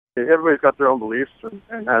everybody's got their own beliefs and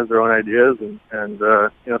has their own ideas, and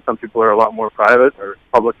some people are a lot more private or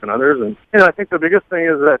public than others. And I think the biggest thing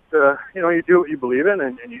is that you do what you believe in,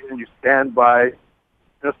 and you stand by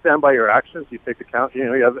your actions. You take account.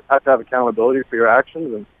 You have to have accountability for your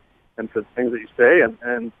actions and for the things that you say.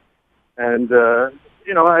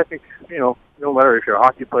 I think no matter if you're a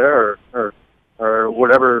hockey player or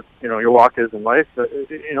whatever your walk is in life,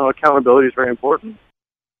 accountability is very important.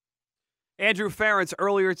 Andrew Ference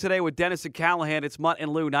earlier today with Dennis and Callahan. It's Mutt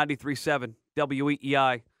and Lou, 93.7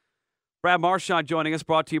 WEEI. Brad Marchand joining us,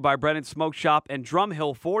 brought to you by Brennan Smoke Shop and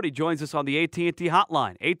Drumhill Ford. He joins us on the AT&T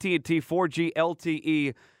hotline. AT&T 4G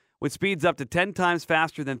LTE with speeds up to 10 times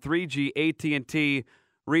faster than 3G. AT&T,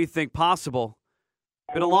 rethink possible.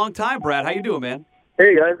 Been a long time, Brad. How you doing, man?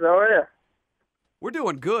 Hey, guys. How are you? We're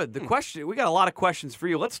doing good. We got a lot of questions for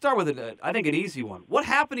you. Let's start with I think an easy one. What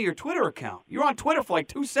happened to your Twitter account? You were on Twitter for like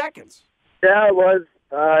 2 seconds. Yeah, I was.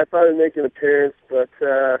 I thought I'd make an appearance, but,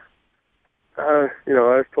 I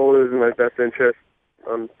was told it was in my best interest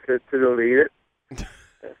to delete it.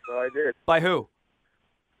 So I did. By who?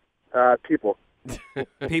 People.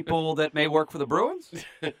 People that may work for the Bruins?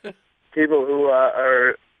 People who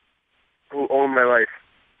own my life.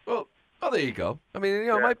 Well, there you go. I mean,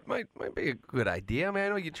 might be a good idea. I mean, I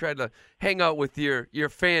know you tried to hang out with your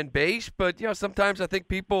fan base, but sometimes I think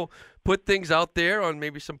people put things out there on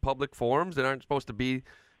maybe some public forums that aren't supposed to be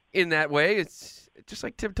in that way. It's just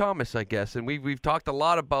like Tim Thomas, I guess, and we've talked a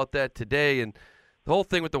lot about that today. And the whole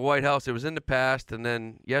thing with the White House, it was in the past, and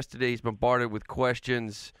then yesterday he's bombarded with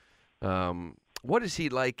questions. What is he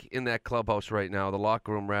like in that clubhouse right now, the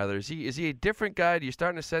locker room rather? Is he a different guy? Are you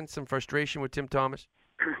starting to sense some frustration with Tim Thomas?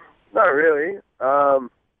 Not really.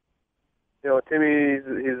 Timmy's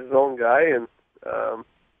his own guy, and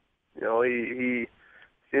he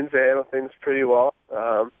seems to handle things pretty well.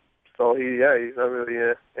 So he's not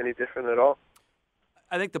really any different at all.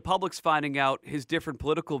 I think the public's finding out his different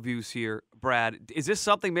political views here, Brad. Is this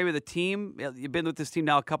something maybe the team, you've been with this team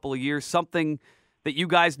now a couple of years, something that you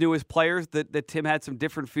guys knew as players, that Tim had some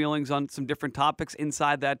different feelings on some different topics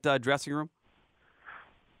inside that dressing room?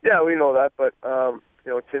 Yeah, we know that, but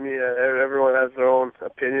Timmy, everyone has their own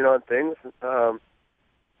opinion on things.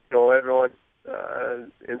 Everyone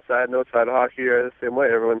inside and outside of hockey are the same way.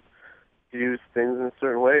 Everyone views things in a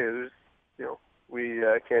certain way. We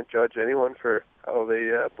can't judge anyone for how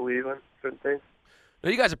they believe in certain things. Now,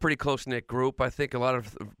 you guys are a pretty close-knit group. I think a lot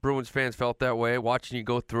of Bruins fans felt that way, watching you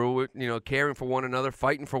go through it, caring for one another,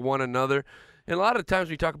 fighting for one another. And a lot of times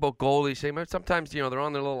we talk about goalies, sometimes, they're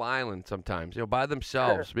on their little island sometimes, by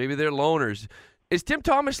themselves. Maybe they're loners. Is Tim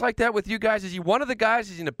Thomas like that with you guys? Is he one of the guys?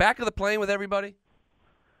 Is he in the back of the plane with everybody?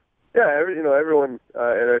 Yeah, everyone in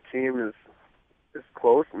our team is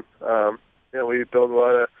close, and we build a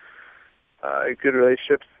lot of good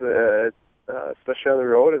relationships, especially on the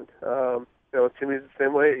road. And Timmy's the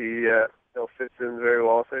same way. He fits in very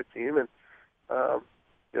well with our team, and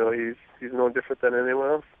he's no different than anyone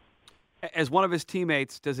else. As one of his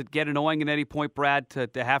teammates, does it get annoying at any point, Brad, to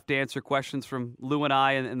have to answer questions from Lou and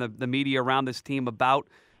I and the media around this team about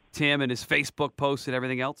Tim and his Facebook posts and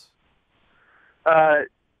everything else?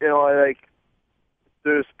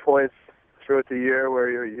 There's points throughout the year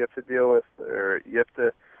where you have to deal with, or you have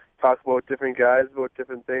to talk about different guys, about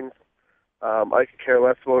different things. I could care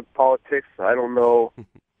less about politics. I don't know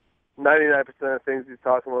 99% of things he's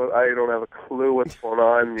talking about. I don't have a clue what's going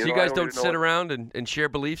on. So you guys don't sit around and share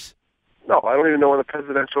beliefs? No, I don't even know when the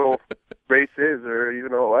presidential race is, or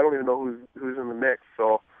I don't even know who's in the mix.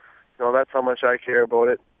 So, that's how much I care about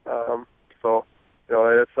it. That's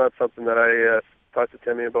not something that I talk to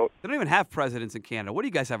Timmy about. They don't even have presidents in Canada. What do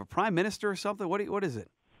you guys have, a prime minister or something? What is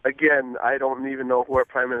it? Again, I don't even know who our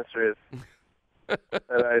prime minister is.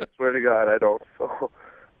 And I swear to God, I don't. So,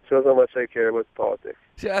 shows how much I care about politics.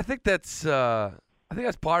 See, I think that's part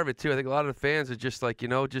of it too. I think a lot of the fans are just like,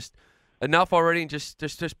 just enough already, and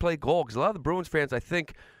just play goal. Because a lot of the Bruins fans, I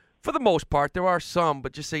think, for the most part, there are some,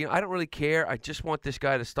 but just say, I don't really care. I just want this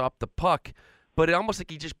guy to stop the puck. But it almost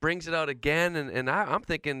like he just brings it out again, and I'm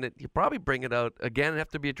thinking that he'll probably bring it out again and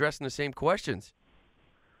have to be addressing the same questions.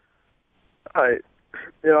 I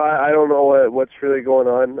don't know what's really going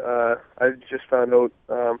on. I just found out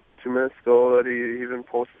 2 minutes ago that he even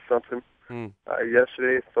posted something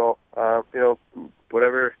yesterday. So,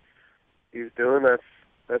 whatever he's doing,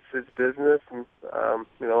 that's his business, and I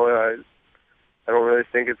don't really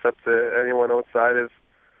think it's up to anyone outside of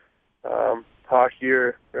hockey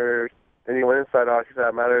or anyone inside hockey, for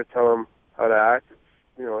that matter, to tell him how to act.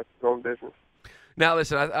 It's his own business. Now,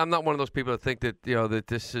 listen, I'm not one of those people that think that that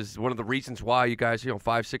this is one of the reasons why you guys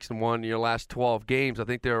 5-6-1 in your last 12 games. I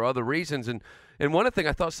think there are other reasons, and one thing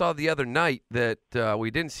I saw the other night that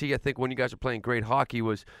we didn't see, I think, when you guys were playing great hockey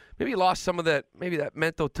was maybe you lost some of that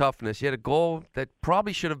mental toughness. You had a goal that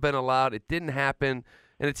probably should have been allowed. It didn't happen,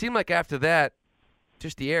 and it seemed like after that,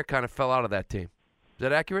 just the air kind of fell out of that team. Is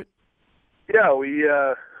that accurate? Yeah, we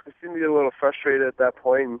seemed to get a little frustrated at that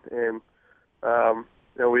point, and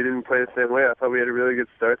we didn't play the same way. I thought we had a really good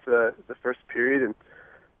start to the first period, and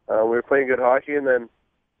we were playing good hockey, and then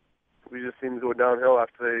we just seemed to go downhill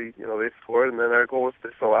after they scored, and then our goal was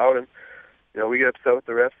disallowed, and we get upset with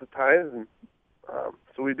the refs at times, and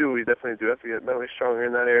so we definitely do have to get mentally stronger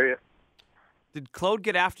in that area. Did Claude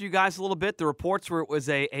get after you guys a little bit? The reports were it was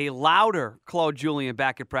a louder Claude Julien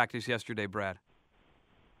back at practice yesterday, Brad.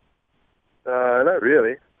 Not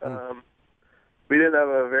really. We didn't have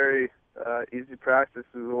a very easy practice.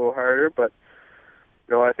 It was a little harder, but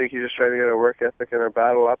I think he's just trying to get our work ethic and our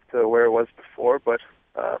battle up to where it was before. But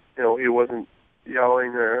he wasn't yelling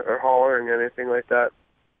or hollering or anything like that.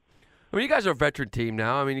 I mean, you guys are a veteran team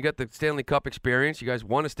now. I mean, you got the Stanley Cup experience. You guys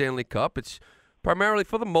won a Stanley Cup. It's primarily,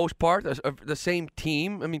 for the most part, the same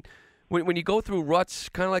team. I mean, when you go through ruts,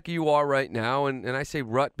 kind of like you are right now, and I say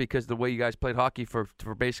rut because the way you guys played hockey for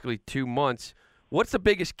basically 2 months, what's the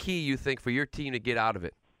biggest key you think for your team to get out of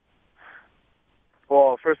it?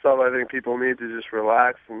 Well, first off, I think people need to just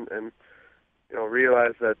relax and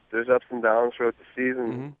realize that there's ups and downs throughout the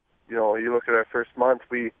season. Mm-hmm. You look at our first month,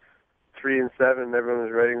 we 3-7, everyone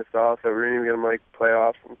was writing us off that we weren't even going to make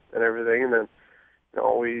playoffs and everything, and then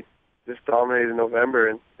we just dominated November,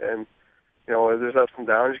 and there's ups and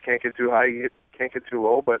downs. You can't get too high, you can't get too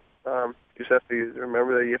low, but you just have to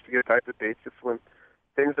remember that you have to get back to basics when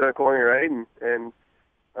things aren't going right, and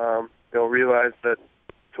realize that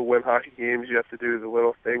to win hockey games you have to do the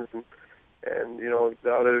little things, and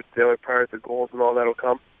the other part, the goals and all that will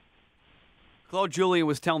come. Claude Julien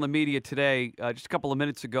was telling the media today, just a couple of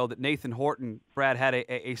minutes ago, that Nathan Horton, Brad, had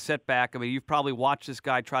a setback. I mean, you've probably watched this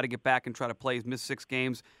guy try to get back and try to play. He's missed 6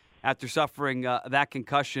 games after suffering that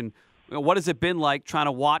concussion. What has it been like trying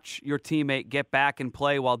to watch your teammate get back and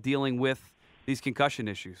play while dealing with these concussion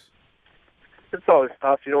issues? It's always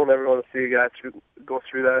tough. You don't ever want to see a guy go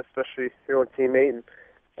through that, especially your own teammate. And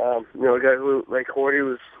a guy who, like Horty,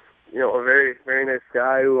 was a very, very nice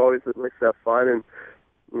guy who always likes to have fun and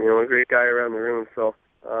a great guy around the room. So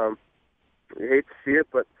you hate to see it,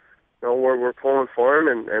 but we're pulling for him,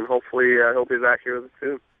 and hopefully he'll be back here with us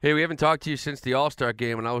soon. Hey, we haven't talked to you since the All-Star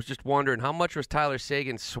game, and I was just wondering, how much was Tyler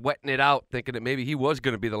Seguin sweating it out, thinking that maybe he was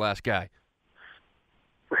going to be the last guy?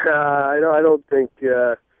 I don't think he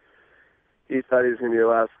thought he was going to be the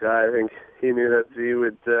last guy. I think he knew that Z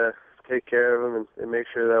would take care of him and make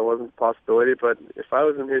sure that wasn't a possibility. But if I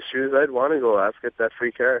was in his shoes, I'd want to go last, get that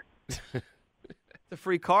free car. The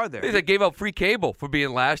free car there. They gave out free cable for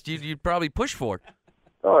being last. You'd probably push for it.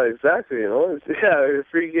 Oh, exactly. Yeah,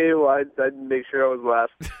 free cable. I'd make sure I was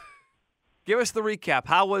last. Give us the recap.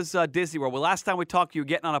 How was Disney World? Well, last time we talked, you were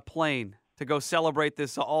getting on a plane to go celebrate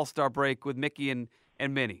this All-Star break with Mickey and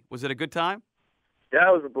Minnie. Was it a good time? Yeah,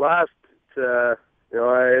 it was a blast. I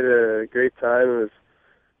had a great time. It was,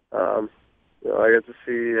 I got to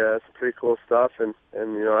see some pretty cool stuff, and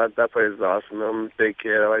that place is awesome. I'm a big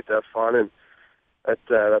kid. I like to have fun, and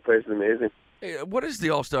that place is amazing. Hey, what is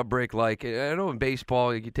the All-Star break like? I know in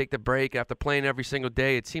baseball, you take the break after playing every single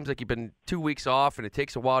day. It seems like you've been 2 weeks off, and it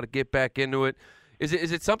takes a while to get back into it. Is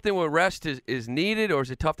it something where rest is needed, or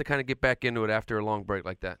is it tough to kind of get back into it after a long break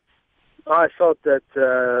like that? I felt that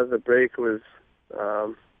the break was, it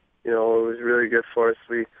was really good for us.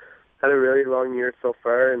 We had a really long year so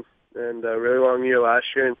far, and a really long year last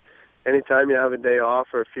year. And anytime you have a day off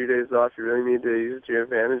or a few days off, you really need to use it to your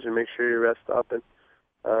advantage and make sure you rest up. And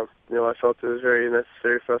I felt it was very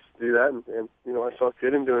necessary for us to do that, and I felt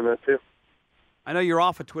good in doing that too. I know you're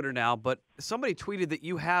off of Twitter now, but somebody tweeted that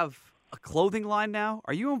you have a clothing line now.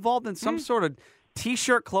 Are you involved in some sort of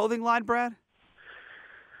T-shirt clothing line, Brad?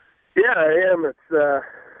 Yeah, I am. It's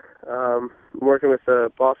I'm working with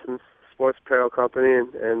the Boston Sports Apparel Company,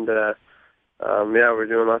 and we're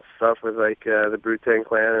doing lots of stuff with like the Brutang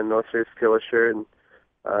Clan and North Face Killer Shirt, and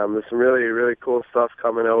there's some really, really cool stuff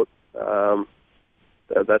coming out.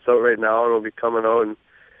 That's out right now and will be coming out, and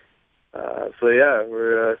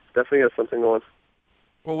we're definitely got something going.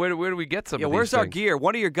 Well, where do we get some? Yeah, of where's these our things? gear?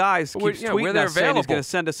 One of your guys keeps tweeting us saying he's going to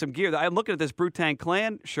send us some gear. I'm looking at this Brutang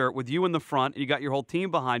Clan shirt with you in the front, and you got your whole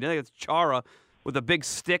team behind you. I think it's Chara with a big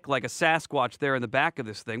stick like a Sasquatch there in the back of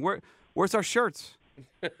this thing. Where's our shirts?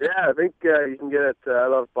 Yeah, I think you can get it at I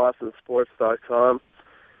love BostonSports.com.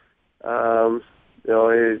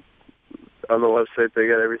 on the website they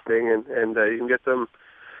got everything, and you can get them.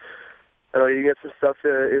 I know you can get some stuff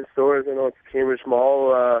in stores. I know it's Cambridge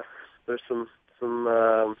Mall. There's some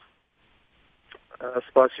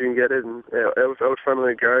spots you can get it, and out front of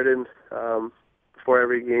the Garden. Before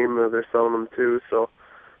every game, they're selling them too. So,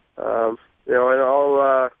 and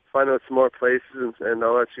I'll find out some more places, and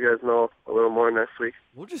I'll let you guys know a little more next week.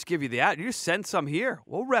 We'll just give you the ad. You just send some here.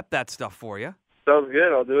 We'll rep that stuff for you. Sounds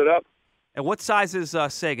good. I'll do it up. And what size is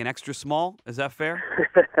Sagan? Extra small? Is that fair?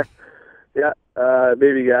 Yeah,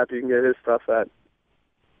 Baby Gap. You can get his stuff at.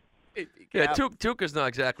 Yeah, Tuukka's not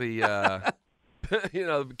exactly,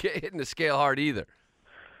 hitting the scale hard either.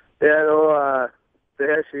 Yeah, I know. They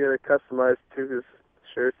actually got to customize Tuukka's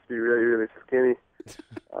shirts to be really, really skinny,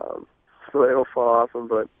 so they don't fall off him.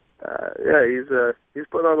 But he's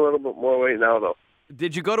putting on a little bit more weight now, though.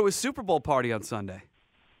 Did you go to his Super Bowl party on Sunday?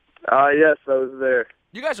 Yes, I was there.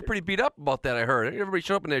 You guys are pretty beat up about that, I heard. Everybody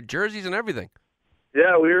showed up in their jerseys and everything.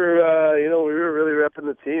 Yeah, we were, we were really repping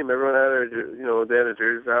the team. Everyone had their, they had their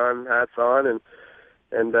jerseys on, hats on, and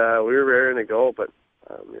we were raring to go. But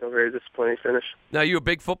very disappointing finish. Now, you a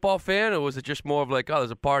big football fan, or was it just more of like, oh,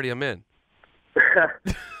 there's a party, I'm in?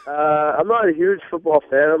 I'm not a huge football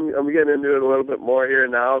fan. I'm getting into it a little bit more here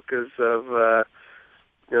now because of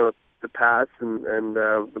the Pats and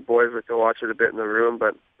the boys like to watch it a bit in the room.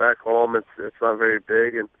 But back home, it's not very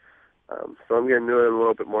big, and so I'm getting into it a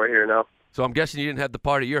little bit more here now. So I'm guessing you didn't have the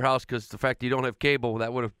party at your house because the fact that you don't have cable,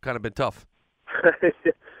 that would have kind of been tough.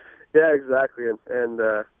 Yeah, exactly, and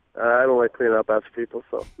I don't like cleaning up after people,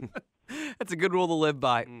 so. That's a good rule to live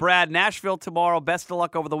by. Brad, Nashville tomorrow. Best of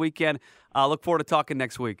luck over the weekend. Look forward to talking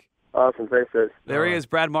next week. Awesome. Thanks, guys. There he is,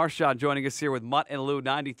 Brad Marchand, joining us here with Mutt and Lou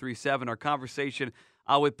 93.7. Our conversation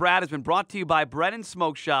with Brad has been brought to you by Brennan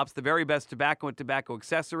Smoke Shops, the very best tobacco and tobacco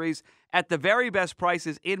accessories at the very best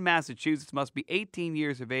prices in Massachusetts. Must be 18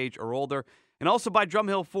 years of age or older. And also by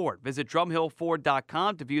Drumhill Ford. Visit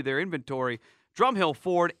drumhillford.com to view their inventory. Drumhill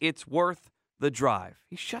Ford, it's worth the drive.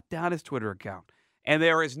 He shut down his Twitter account. And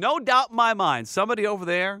there is no doubt in my mind, somebody over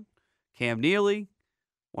there, Cam Neely,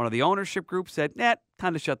 one of the ownership group, said,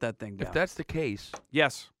 time to shut that thing down. If that's the case,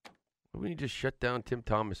 yes, why wouldn't you just shut down Tim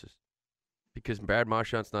Thomas's? Because Brad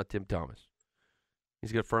Marchand's not Tim Thomas.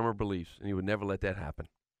 He's got firmer beliefs, and he would never let that happen.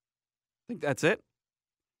 I think that's it.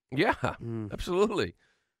 Yeah, absolutely.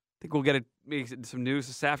 Think we'll get some news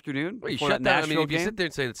this afternoon. Well, you before shut that down. Nashville If you game? sit there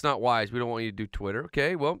and say it's not wise, we don't want you to do Twitter.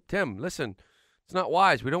 Okay, well, Tim, listen, it's not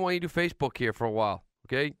wise. We don't want you to do Facebook here for a while.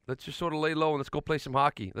 Okay, let's just sort of lay low and let's go play some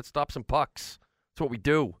hockey. Let's stop some pucks. That's what we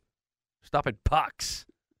do. Stopping pucks.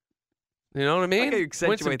 You know what I mean?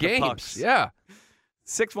 Win some games. Pucks. Yeah.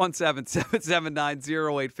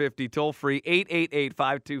 617-779-0850. Toll free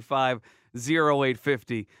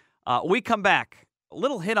 888-525-0850. We come back. A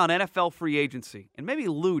little hit on NFL free agency and maybe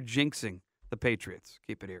Lou jinxing the Patriots.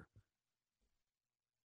 Keep it here.